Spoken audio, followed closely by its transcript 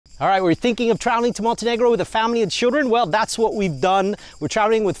All right, we're thinking of traveling to Montenegro with a family and children. Well, that's what we've done. We're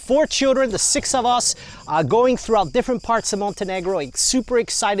traveling with 4 children, the 6 of us, going throughout different parts of Montenegro. Super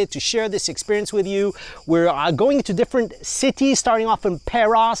excited to share this experience with you. We're going to different cities, starting off in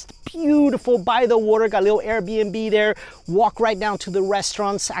Perast, beautiful by the water, got a little Airbnb there, walk right down to the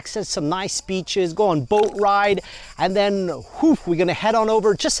restaurants, access some nice beaches, go on boat ride, and then we're gonna head on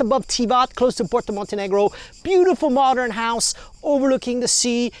over just above Tivat, close to Porto Montenegro. Beautiful modern house overlooking the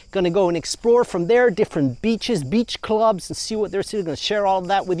sea. Gonna go and explore from there, different beaches, beach clubs, and see what they're doing. Gonna share all of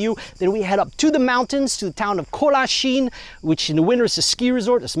that with you. Then we head up to the mountains, to the town of Kotor, which in the winter is a ski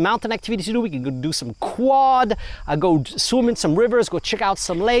resort. There's mountain activities to do. We can go do some quad, go swim in some rivers, go check out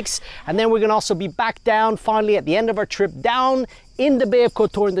some lakes, and then we're gonna also be back down finally at the end of our trip down in the Bay of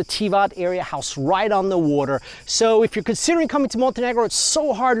Kotor in the Tivat area, house right on the water. So if you're considering coming to Montenegro, it's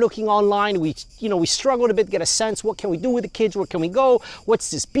so hard looking online. We struggled a bit to get a sense, what can we do with the kids? Where can we go?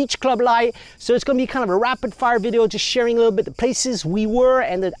 What's this beach club like? So it's gonna be kind of a rapid fire video, just sharing a little bit the places we were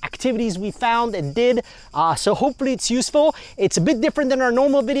and the activities we found and did. So hopefully it's useful. It's a bit different than our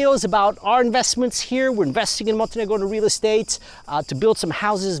normal videos about our investments here. We're investing in Montenegro in real estate to build some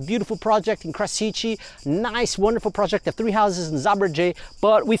houses, beautiful project in Krasici, nice, wonderful project of 3 houses in Zabrze,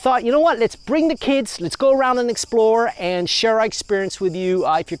 but we thought, you know what, let's bring the kids, let's go around and explore and share our experience with you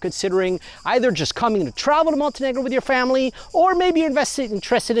if you're considering either just coming to travel to Montenegro with your family, or maybe you're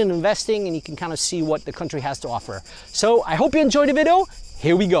interested in investing and you can kind of see what the country has to offer. So I hope you enjoyed the video.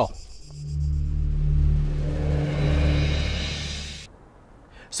 Here we go.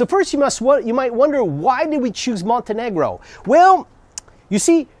 So first you might wonder, why did we choose Montenegro? Well, you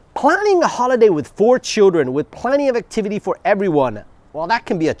see, planning a holiday with 4 children with plenty of activity for everyone, well, that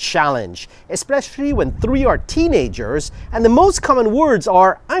can be a challenge, especially when 3 are teenagers and the most common words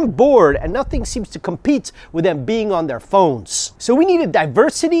are, "I'm bored," and nothing seems to compete with them being on their phones. So we needed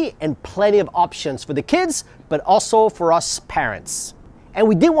diversity and plenty of options for the kids, but also for us parents. And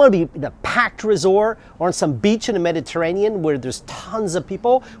we didn't want to be in a packed resort or on some beach in the Mediterranean where there's tons of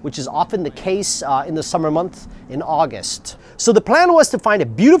people, which is often the case in the summer month in August. So the plan was to find a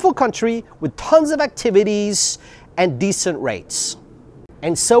beautiful country with tons of activities and decent rates.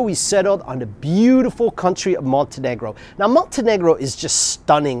 And so we settled on the beautiful country of Montenegro. Now, Montenegro is just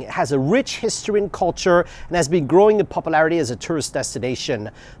stunning. It has a rich history and culture and has been growing in popularity as a tourist destination.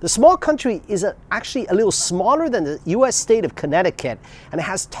 The small country is actually a little smaller than the US state of Connecticut, and it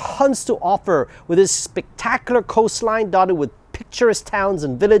has tons to offer with its spectacular coastline dotted with picturesque towns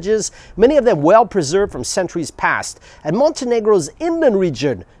and villages, many of them well preserved from centuries past. And Montenegro's inland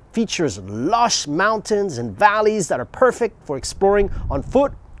region features lush mountains and valleys that are perfect for exploring on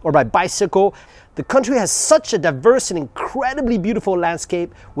foot or by bicycle. The country has such a diverse and incredibly beautiful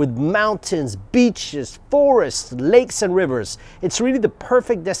landscape with mountains, beaches, forests, lakes, and rivers. It's really the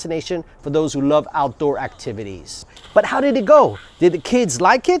perfect destination for those who love outdoor activities. But how did it go? Did the kids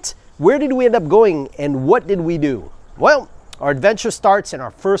like it? Where did we end up going and what did we do? Well, our adventure starts in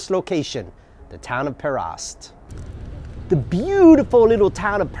our first location, the town of Perast. The beautiful little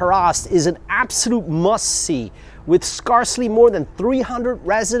town of Perast is an absolute must-see. With scarcely more than 300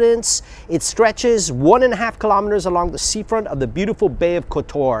 residents, it stretches 1.5 kilometers along the seafront of the beautiful Bay of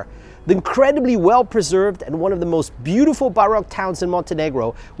Kotor. The incredibly well-preserved and one of the most beautiful Baroque towns in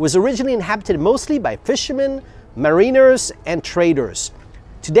Montenegro was originally inhabited mostly by fishermen, mariners, and traders.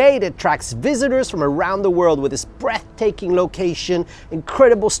 Today, it attracts visitors from around the world with its breathtaking location,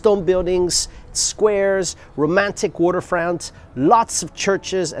 incredible stone buildings, squares, romantic waterfront, lots of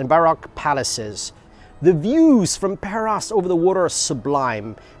churches and Baroque palaces. The views from Perast over the water are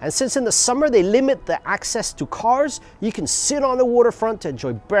sublime, and since in the summer they limit the access to cars, you can sit on the waterfront to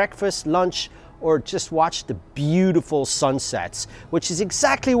enjoy breakfast, lunch, or just watch the beautiful sunsets, which is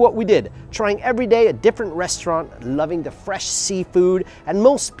exactly what we did, trying every day a different restaurant, loving the fresh seafood and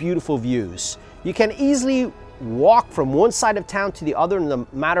most beautiful views. You can easily walk from one side of town to the other in a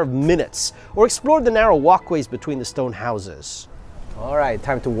matter of minutes, or explore the narrow walkways between the stone houses. All right,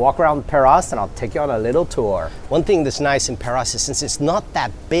 time to walk around Perast and I'll take you on a little tour. One thing that's nice in Perast is since it's not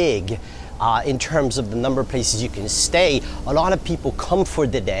that big, in terms of the number of places you can stay, a lot of people come for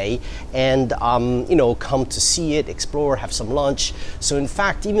the day and come to see it, explore, have some lunch. So in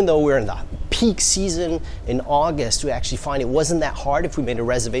fact, even though we're in the peak season in August, we actually find it wasn't that hard if we made a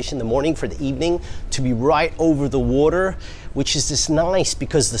reservation in the morning for the evening to be right over the water. which is just nice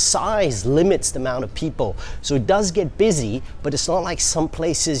because the size limits the amount of people. So it does get busy, but it's not like some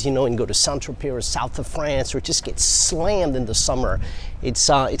places, you know, you can go to Saint-Tropez or south of France, where it just gets slammed in the summer.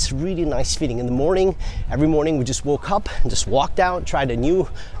 It's really nice feeling. In the morning, every morning we just woke up and just walked out, tried a new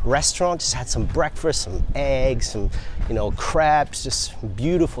restaurant, just had some breakfast, some eggs, some, you know, crabs, just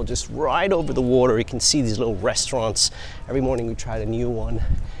beautiful, just right over the water. You can see these little restaurants. Every morning we tried a new one.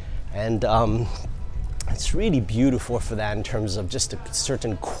 And it's really beautiful for that in terms of just a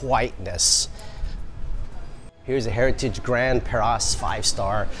certain quietness. Here's a Heritage Grand Perast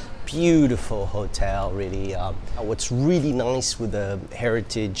 5-star. Beautiful hotel, really. What's really nice with the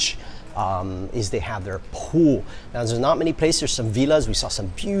Heritage is they have their pool. Now, there's not many places. There's some villas. We saw some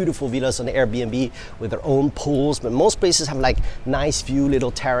beautiful villas on the Airbnb with their own pools, but most places have like nice view,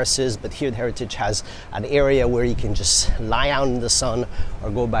 little terraces. But here, the Heritage has an area where you can just lie out in the sun or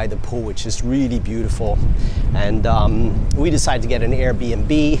go by the pool, which is really beautiful. And we decided to get an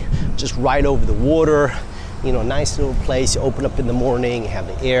Airbnb just right over the water. You know, nice little place. You open up in the morning, you have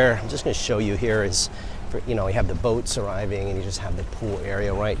the air. I'm just going to show you here is, you know, you have the boats arriving and you just have the pool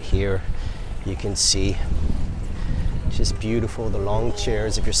area right here. You can see just beautiful, the long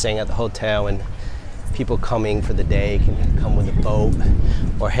chairs if you're staying at the hotel, and people coming for the day can come with a boat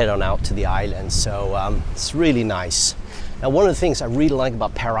or head on out to the island. So it's really nice. Now, one of the things I really like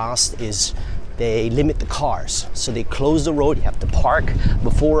about Perast is they limit the cars. So they close the road, you have to park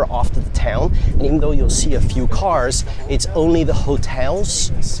before or after the town. And even though you'll see a few cars, it's only the hotels.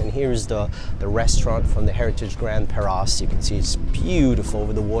 And here's the restaurant from the Heritage Grand Perast. You can see it's beautiful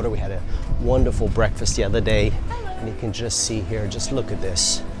over the water. We had a wonderful breakfast the other day. And you can just see here, just look at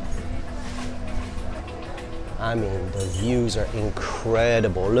this. I mean, the views are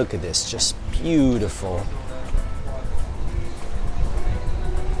incredible. Look at this, just beautiful.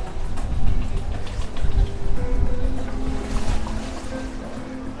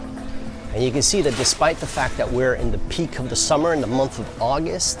 And you can see that despite the fact that we're in the peak of the summer, in the month of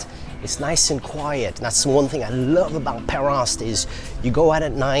August, it's nice and quiet. And that's the one thing I love about Perast is you go out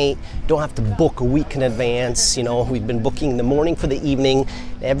at night, don't have to book a week in advance. You know, we've been booking in the morning for the evening.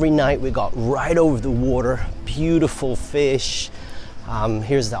 Every night we got right over the water, beautiful fish.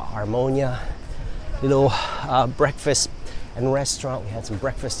 Here's the Harmonia little breakfast and restaurant. We had some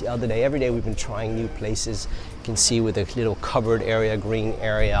breakfast the other day. Every day we've been trying new places. You can see with a little covered area, green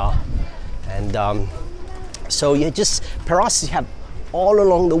area. And so you just, Perast, you have all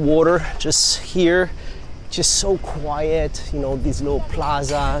along the water, just here, just so quiet, you know, these little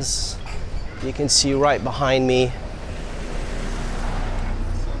plazas. You can see right behind me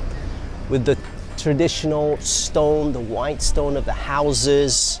with the traditional stone, the white stone of the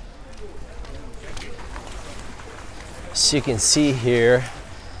houses. So you can see here,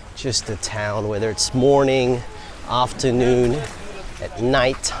 just the town, whether it's morning, afternoon, at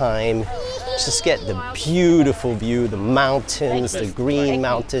nighttime. Just get the beautiful view, the mountains, the green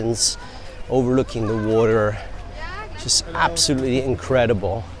mountains overlooking the water. Just absolutely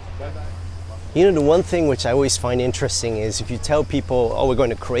incredible. You know, the one thing which I always find interesting is if you tell people, oh, we're going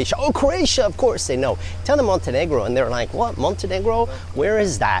to Croatia. Oh, Croatia, of course they know. Tell them Montenegro and they're like, what, Montenegro? Where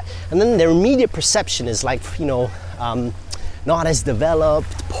is that? And then their immediate perception is like, you know, not as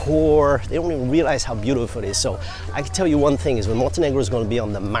developed, poor. They don't even realize how beautiful it is. So I can tell you one thing is when Montenegro is going to be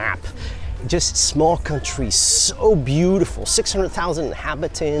on the map, just small country, so beautiful, 600,000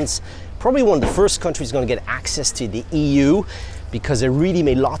 inhabitants, probably one of the first countries going to get access to the EU because they really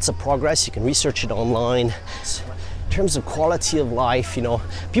made lots of progress. You can research it online. In terms of quality of life, you know,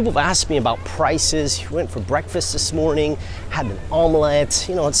 people have asked me about prices. We went for breakfast this morning, had an omelette,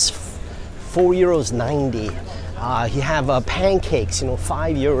 you know, it's €4.90. You have pancakes, you know,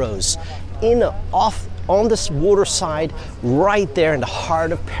 €5. On this water side, right there in the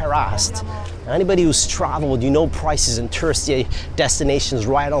heart of Perast. Anybody who's traveled, you know prices in touristy destinations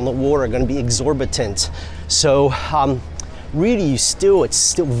right on the water are going to be exorbitant. So really, it's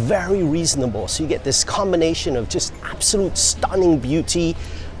still very reasonable. So you get this combination of just absolute stunning beauty.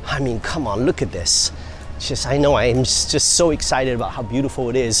 I mean, come on, look at this. I know I'm just so excited about how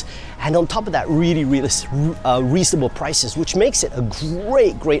beautiful it is. And on top of that, really reasonable prices, which makes it a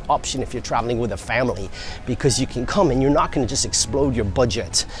great option if you're traveling with a family, because you can come and you're not going to just explode your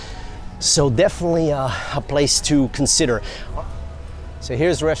budget. So definitely a place to consider. So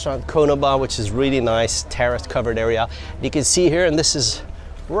here's restaurant Konoba, which is really nice, terrace covered area. You can see here, and this is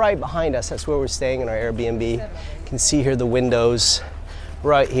right behind us. That's where we're staying in our Airbnb. You can see here the windows,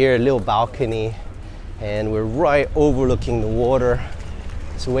 right here, a little balcony. And we're right overlooking the water.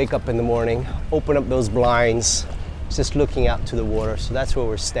 So wake up in the morning, open up those blinds, just looking out to the water. So that's where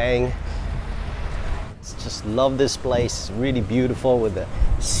we're staying. Just love this place. It's really beautiful with the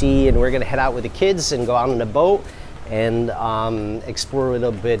sea, and we're gonna head out with the kids and go out on a boat and explore a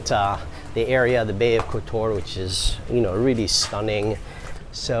little bit the area, the Bay of Kotor, which is, you know, really stunning.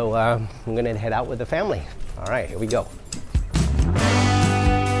 So I'm gonna head out with the family. All right, here we go.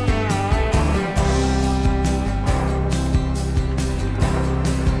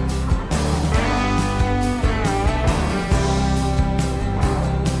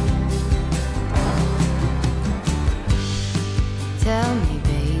 Tell me,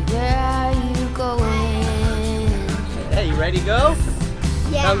 babe, where are you going? Hey, you ready to go?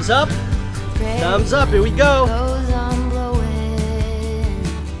 Yeah. Thumbs up? Thumbs up, here we go. Goes on blowing.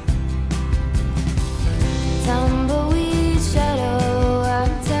 Tumbleweed shadow,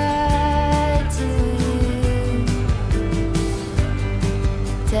 I'm tied to you.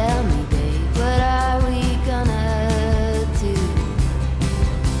 Tell me, babe, what are we gonna do?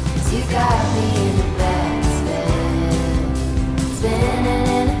 'Cause you got me in the basket, spinning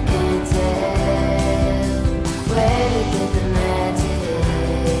and I can't tell where to get the magic.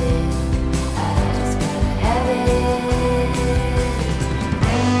 I just gotta have it.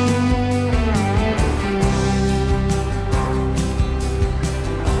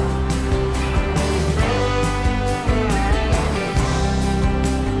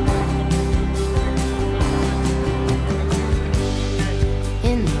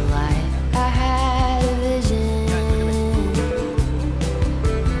 In the light, I had a vision.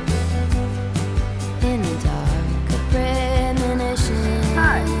 In the dark, a premonition.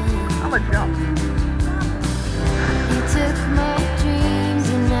 I'm a jump. You took my dreams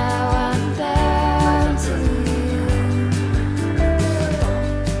and now I'm bound to you.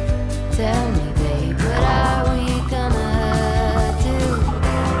 Tell me, babe, what are we gonna do?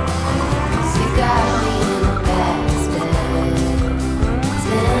 'Cause you got me in a basket,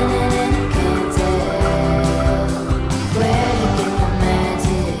 spinning and I can't tell where to get the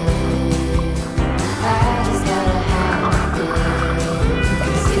magic. I just gotta have it.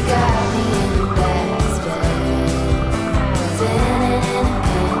 'Cause you got me in a basket, spinning and I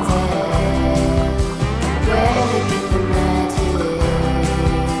can't tell where to get the magic.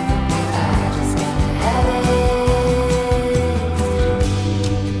 I just gotta have it.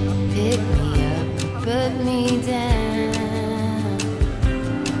 Pick me up, put me down.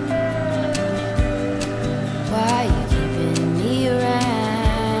 Why you keeping me around?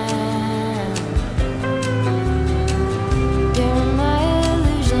 You're my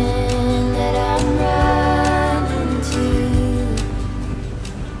illusion that I'm running to.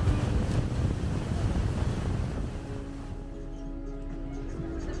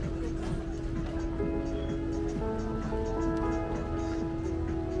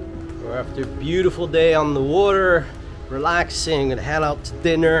 We're after a beautiful day on the water, relaxing, gonna head out to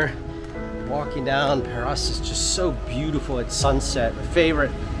dinner. Walking down, Perast is just so beautiful at sunset. My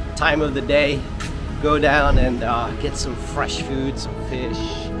favorite time of the day. Go down and get some fresh food, some fish.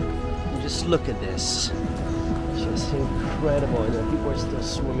 And just look at this. Just incredible. You know, people are still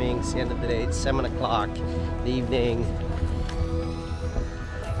swimming. It's the end of the day. It's 7 o'clock in the evening.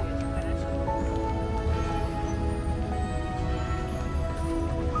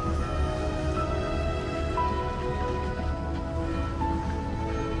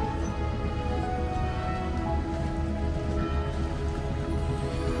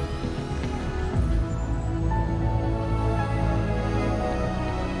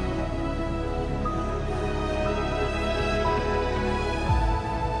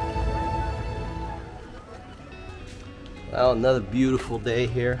 Well, another beautiful day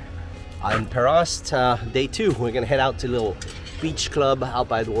here in Perast. Day 2, we're gonna head out to a little beach club out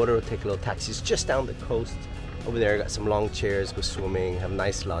by the water. We'll take a little taxi. It's just down the coast. Over there, got some long chairs, go swimming, have a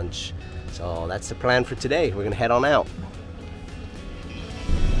nice lunch. So that's the plan for today. We're gonna head on out.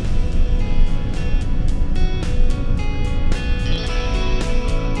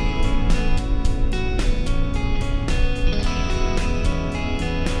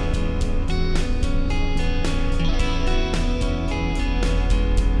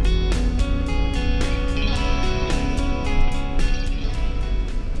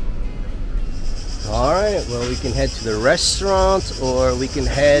 Alright, well, we can head to the restaurant or we can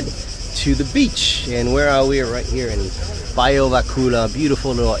head to the beach. And where are we? Right here in Bajova Kula,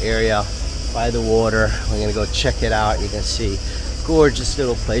 beautiful little area by the water. We're gonna go check it out. You can see gorgeous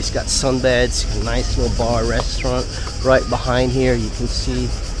little place, got sunbeds, a nice little bar restaurant right behind here. You can see,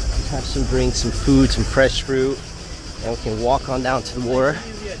 have some drinks, some food, some fresh fruit, and we can walk on down to the water.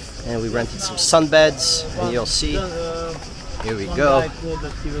 And we rented some sunbeds, and you'll see. Here we go.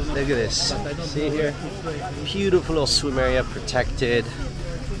 Look at this. See here? Beautiful little swim area, protected.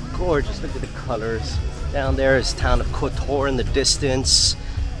 Gorgeous. Look at the colors. Down there is town of Kotor in the distance,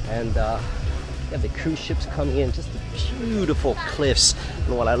 and you have the cruise ships coming in, just the beautiful cliffs.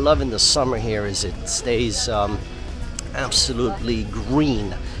 And what I love in the summer here is it stays absolutely green.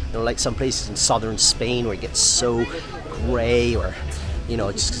 You know, like some places in southern Spain where it gets so gray, or you know,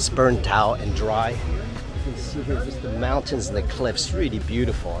 it's just burnt out and dry. You can see here just the mountains and the cliffs, really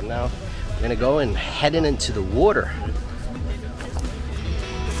beautiful. And now we're gonna go and heading into the water.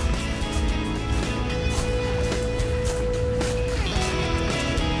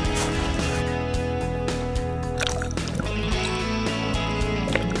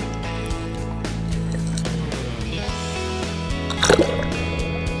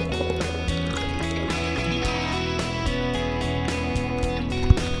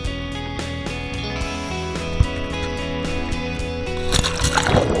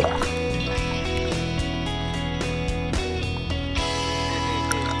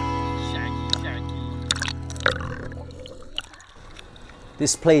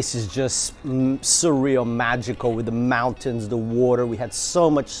 This place is just surreal, magical, with the mountains, the water. We had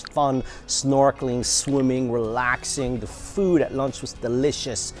so much fun snorkeling, swimming, relaxing. The food at lunch was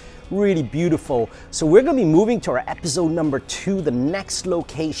delicious, really beautiful. So we're gonna be moving to our episode number 2, the next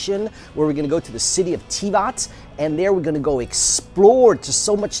location, where we're gonna go to the city of Tivat, and there we're gonna go explore. There's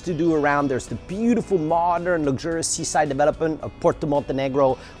so much to do around. There's the beautiful, modern, luxurious seaside development of Porto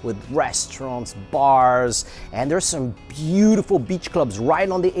Montenegro with restaurants, bars, and there's some beautiful beach clubs right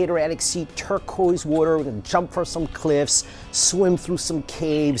on the Adriatic Sea, turquoise water. We're gonna jump for some cliffs, swim through some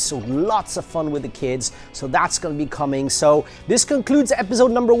caves, so lots of fun with the kids. So that's gonna be coming. So this concludes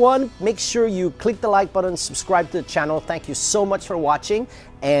episode number 1. Make sure you click the like button, subscribe to the channel. Thank you so much for watching,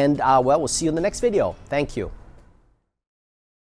 and well, we'll see you in the next video. Thank you.